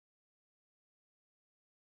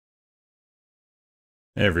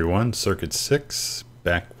Hey everyone, Circuit 6,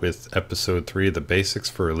 back with episode 3 of the basics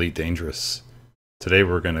for Elite Dangerous. Today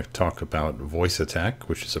we're going to talk about Voice Attack,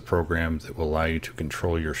 which is a program that will allow you to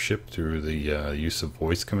control your ship through the use of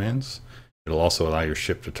voice commands. It'll also allow your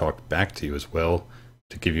ship to talk back to you as well,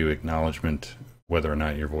 to give you acknowledgement whether or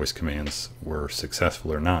not your voice commands were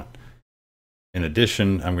successful or not. In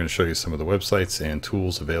addition, I'm going to show you some of the websites and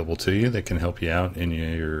tools available to you that can help you out in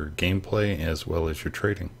your gameplay as well as your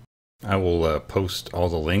trading. I will post all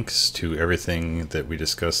the links to everything that we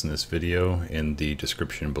discuss in this video in the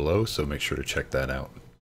description below, so make sure to check that out.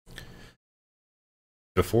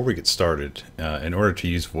 Before we get started, in order to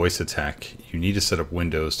use Voice Attack, you need to set up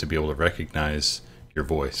windows to be able to recognize your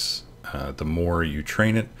voice. The more you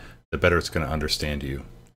train it, the better it's going to understand you.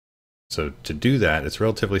 So to do that, it's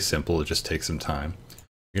relatively simple. It just takes some time.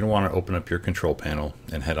 You're going to want to open up your control panel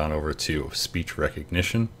and head on over to speech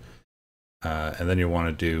recognition. And then you'll want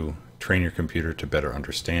to do train your computer to better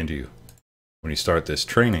understand you. When you start this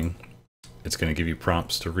training, it's going to give you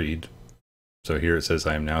prompts to read. So here it says,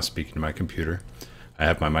 I am now speaking to my computer. I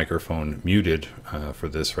have my microphone muted for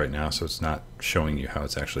this right now, so it's not showing you how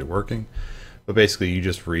it's actually working. But basically, you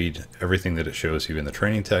just read everything that it shows you in the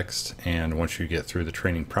training text, and once you get through the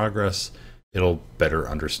training progress, it'll better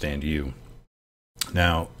understand you.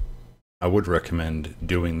 Now, I would recommend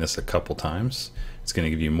doing this a couple times. It's going to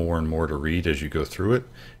give you more and more to read as you go through it,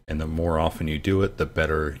 and the more often you do it, the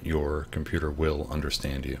better your computer will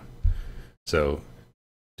understand you. So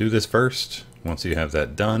do this first. Once you have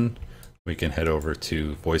that done, we can head over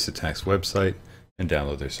to Voice Attack's website and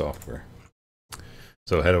download their software.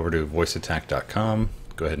 So head over to voiceattack.com,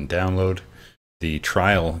 go ahead and download. The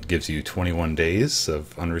trial gives you 21 days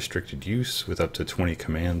of unrestricted use with up to 20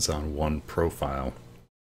 commands on one profile.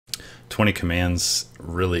 20 commands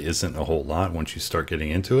really isn't a whole lot once you start getting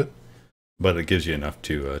into it, but it gives you enough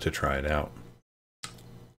to try it out.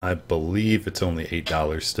 I believe it's only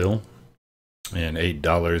 $8 still, and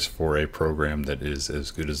 $8 for a program that is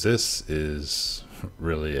as good as this is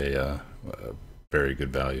really a very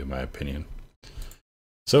good value in my opinion.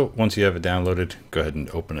 So once you have it downloaded, go ahead and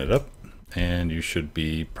open it up, and you should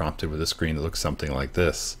be prompted with a screen that looks something like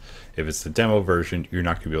this. If it's the demo version, you're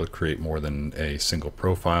not going to be able to create more than a single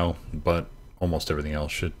profile, but almost everything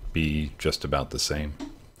else should be just about the same.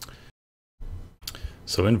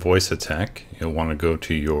 So in Voice Attack, you'll want to go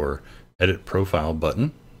to your Edit Profile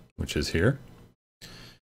button, which is here.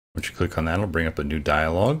 Once you click on that, it'll bring up a new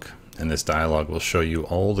dialog, and this dialog will show you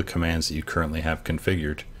all the commands that you currently have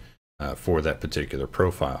configured for that particular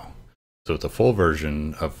profile. So with the full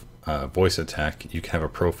version of Voice Attack, you can have a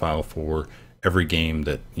profile for every game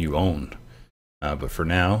that you own. But for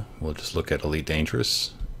now, we'll just look at Elite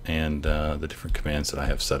Dangerous and the different commands that I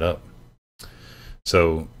have set up.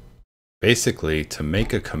 So basically, to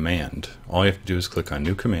make a command, all you have to do is click on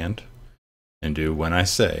New Command and do when I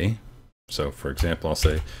say. So for example, I'll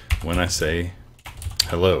say, when I say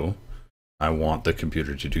hello, I want the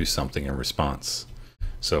computer to do something in response.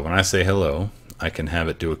 So when I say hello, I can have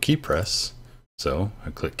it do a key press. So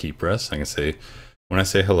I click key press. I can say, when I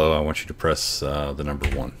say hello, I want you to press the number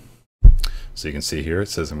 1. So you can see here, it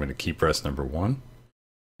says I'm going to key press number 1. And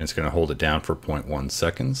it's going to hold it down for 0.1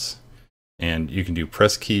 seconds. And you can do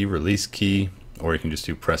press key, release key, or you can just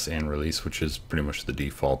do press and release, which is pretty much the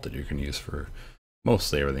default that you can use for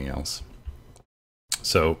mostly everything else.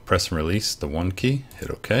 So press and release the 1 key, hit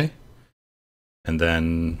OK. And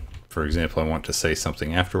then, for example, I want to say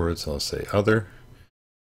something afterwards. I'll say other.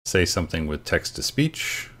 Say something with text to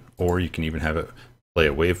speech, or you can even have it play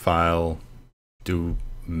a wave file, do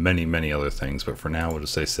many other things. But for now, we'll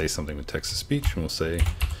just say something with text to speech, and we'll say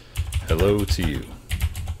hello to you.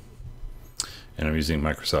 And I'm using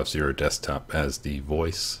Microsoft Zero Desktop as the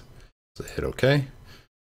voice. So hit OK.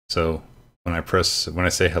 So when I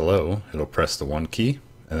say hello, it'll press the 1 key,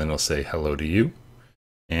 and then it'll say hello to you.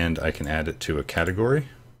 And I can add it to a category,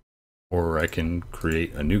 or I can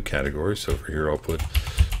create a new category. So for here, I'll put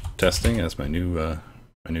testing as my new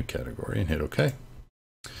category and hit OK.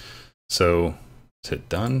 So let's hit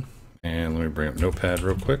done, and let me bring up Notepad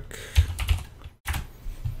real quick.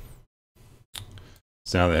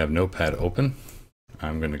 So now they have Notepad open.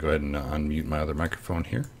 I'm going to go ahead and unmute my other microphone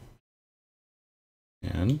here.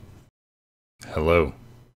 And hello.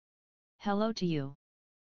 Hello to you.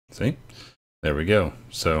 See? There we go.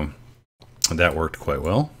 So that worked quite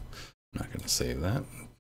well. I'm not going to save that.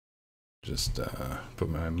 Just put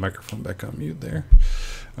my microphone back on mute there.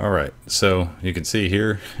 All right. So you can see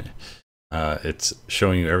here, it's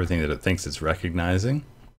showing you everything that it thinks it's recognizing.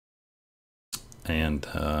 And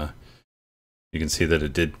you can see that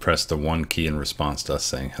it did press the 1 key in response to us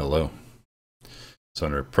saying hello. So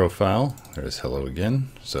under profile, there's hello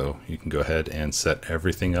again. So you can go ahead and set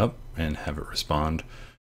everything up and have it respond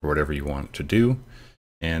for whatever you want it to do.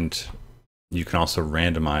 And you can also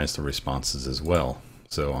randomize the responses as well.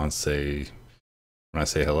 So when I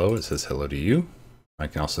say hello, it says hello to you. I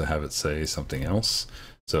can also have it say something else.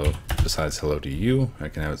 So besides hello to you, I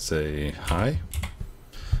can have it say hi.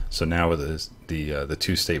 So now with the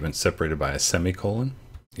two statements separated by a semicolon,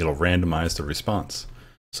 it'll randomize the response.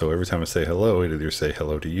 So every time I say hello, it'll either say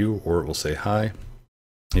hello to you or it will say hi.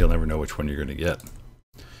 You'll never know which one you're going to get.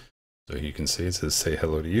 So you can see it says say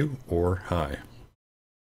hello to you or hi.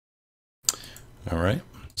 All right.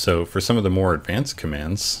 So for some of the more advanced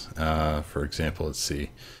commands, for example, let's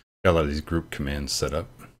see, got a lot of these group commands set up.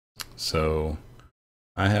 So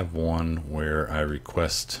I have one where I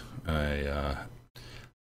request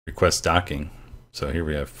docking. So here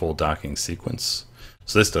we have full docking sequence.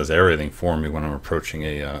 So this does everything for me when I'm approaching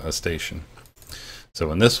a station.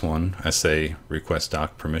 So in this one, I say request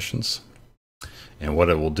dock permissions. And what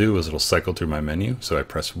it will do is it'll cycle through my menu. So I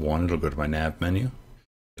press 1, it'll go to my nav menu.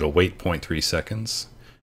 It'll wait 0.3 seconds.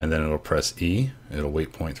 And then it'll press E. It'll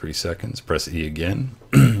wait 0.3 seconds. Press E again.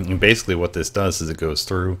 And basically what this does is it goes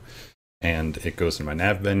through and it goes to my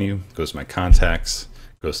nav menu, goes to my contacts,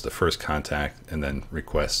 goes to the first contact, and then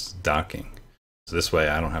requests docking. So this way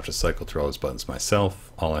I don't have to cycle through all those buttons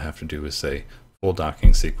myself. All I have to do is say full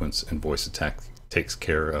docking sequence, and voice attack takes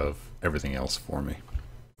care of everything else for me.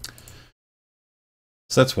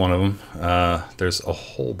 So that's one of them. There's a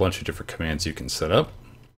whole bunch of different commands you can set up,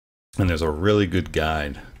 and there's a really good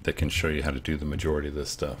guide that can show you how to do the majority of this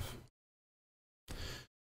stuff.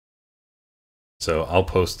 So I'll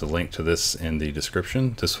post the link to this in the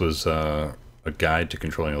description. This was a guide to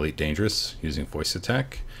controlling Elite Dangerous using voice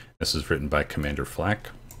attack. This is written by Commander Flack,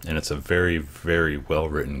 and it's a very, very well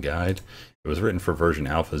written guide. It was written for version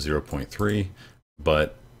alpha 0.3,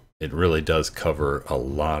 but it really does cover a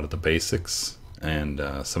lot of the basics and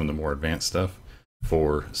some of the more advanced stuff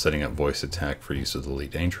for setting up voice attack for use with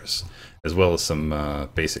Elite Dangerous, as well as some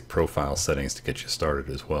basic profile settings to get you started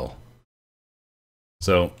as well.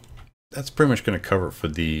 So that's pretty much going to cover it for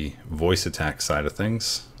the voice attack side of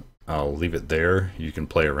things. I'll leave it there. You can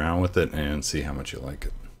play around with it and see how much you like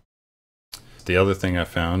it. The other thing I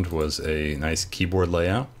found was a nice keyboard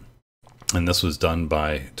layout, and this was done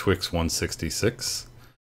by Twix166.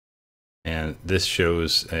 And this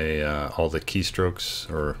shows all the keystrokes,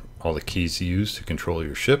 or all the keys you use to control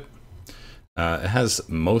your ship. It has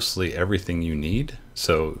mostly everything you need.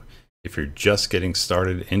 So if you're just getting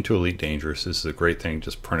started into Elite Dangerous, this is a great thing.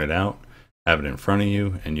 Just print it out, have it in front of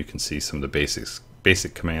you, and you can see some of the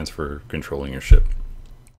basic commands for controlling your ship.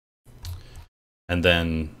 And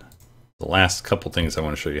then the last couple things I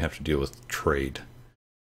want to show you have to deal with trade.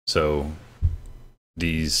 So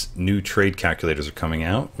these new trade calculators are coming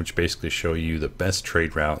out, which basically show you the best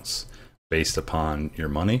trade routes based upon your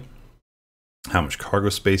money, how much cargo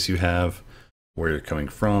space you have, where you're coming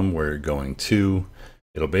from, where you're going to.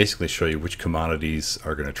 It'll basically show you which commodities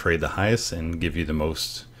are going to trade the highest and give you the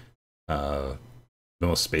most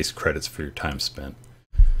space credits for your time spent.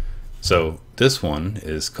 So this one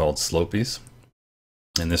is called Slopey's.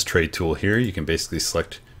 In this trade tool here, you can basically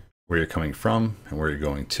select where you're coming from and where you're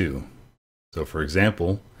going to. So for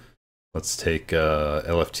example, let's take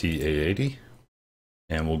LFT 880,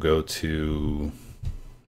 and we'll go to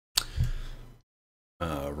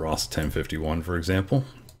Ross 1051, for example.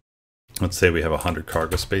 Let's say we have 100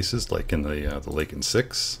 cargo spaces, like in the Lake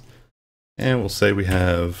 6, and we'll say we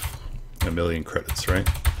have 1 million credits, right?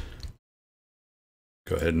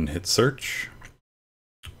 Go ahead and hit search.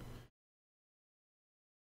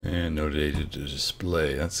 And no data to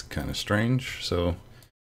display. That's kind of strange. So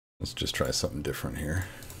let's just try something different here.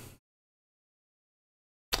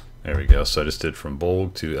 There we go. So I just did from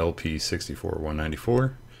Bolg to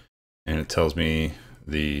LP64194, and it tells me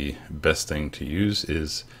the best thing to use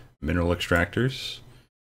is mineral extractors,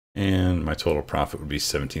 and my total profit would be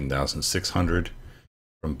 17,600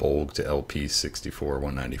 from Bolg to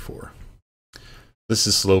LP64194. This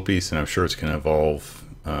is Slopey, and I'm sure it's going to evolve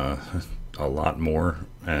a lot more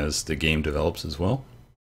as the game develops as well.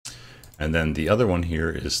 And then the other one here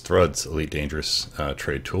is Thrudds Elite Dangerous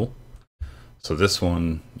trade tool. So this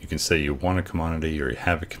one, you can say you want a commodity or you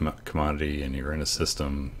have a commodity and you're in a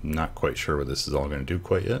system, not quite sure what this is all going to do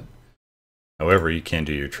quite yet. However, you can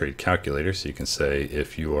do your trade calculator. So you can say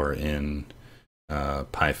if you are in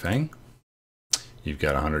Paifang, you've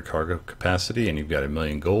got 100 cargo capacity and you've got 1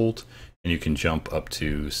 million gold, and you can jump up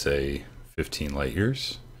to, say, 15 light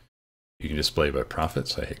years. You can display by profit,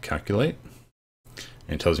 so I hit calculate,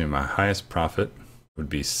 and it tells me my highest profit would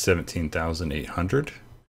be 17,800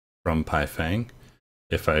 from Paifang.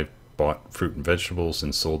 if I bought fruit and vegetables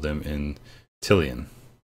and sold them in Tillion.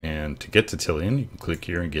 And to get to Tillion, you can click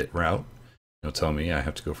here and get route. It'll tell me I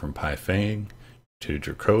have to go from Pyfang to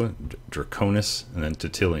Draconis and then to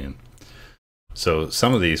Tillion. So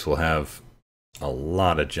some of these will have a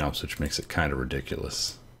lot of jumps, which makes it kind of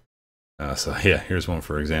ridiculous. So yeah, here's one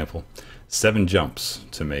for example. 7 jumps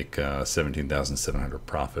to make 17,700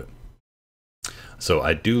 profit. So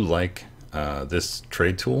I do like this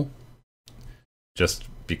trade tool just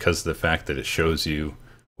because of the fact that it shows you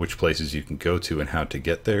which places you can go to and how to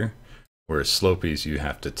get there, whereas Slopey's you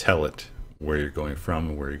have to tell it where you're going from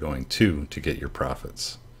and where you're going to get your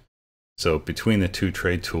profits. So between the two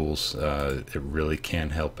trade tools, it really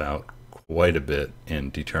can help out quite a bit in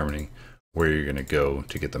determining where you're going to go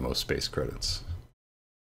to get the most space credits.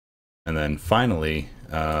 And then finally,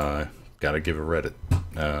 got to give a Reddit.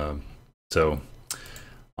 So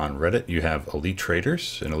on Reddit, you have Elite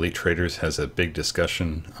Traders, and Elite Traders has a big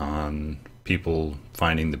discussion on people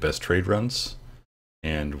finding the best trade runs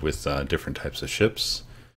and with different types of ships.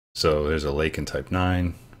 So there's a Lake in Type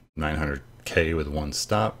 9, 900K with 1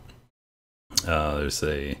 stop. There's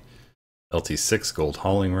a LT6 gold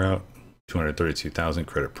hauling route, 232,000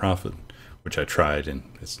 credit profit, which I tried, and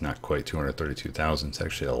it's not quite 232,000. It's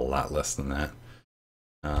actually a lot less than that.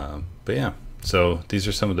 But yeah, so these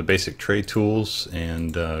are some of the basic trade tools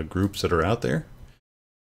and groups that are out there,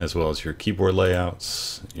 as well as your keyboard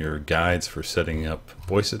layouts, your guides for setting up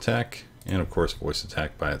voice attack, and of course voice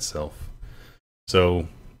attack by itself. So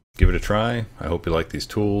give it a try. I hope you like these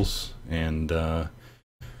tools, and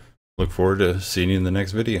look forward to seeing you in the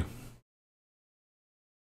next video.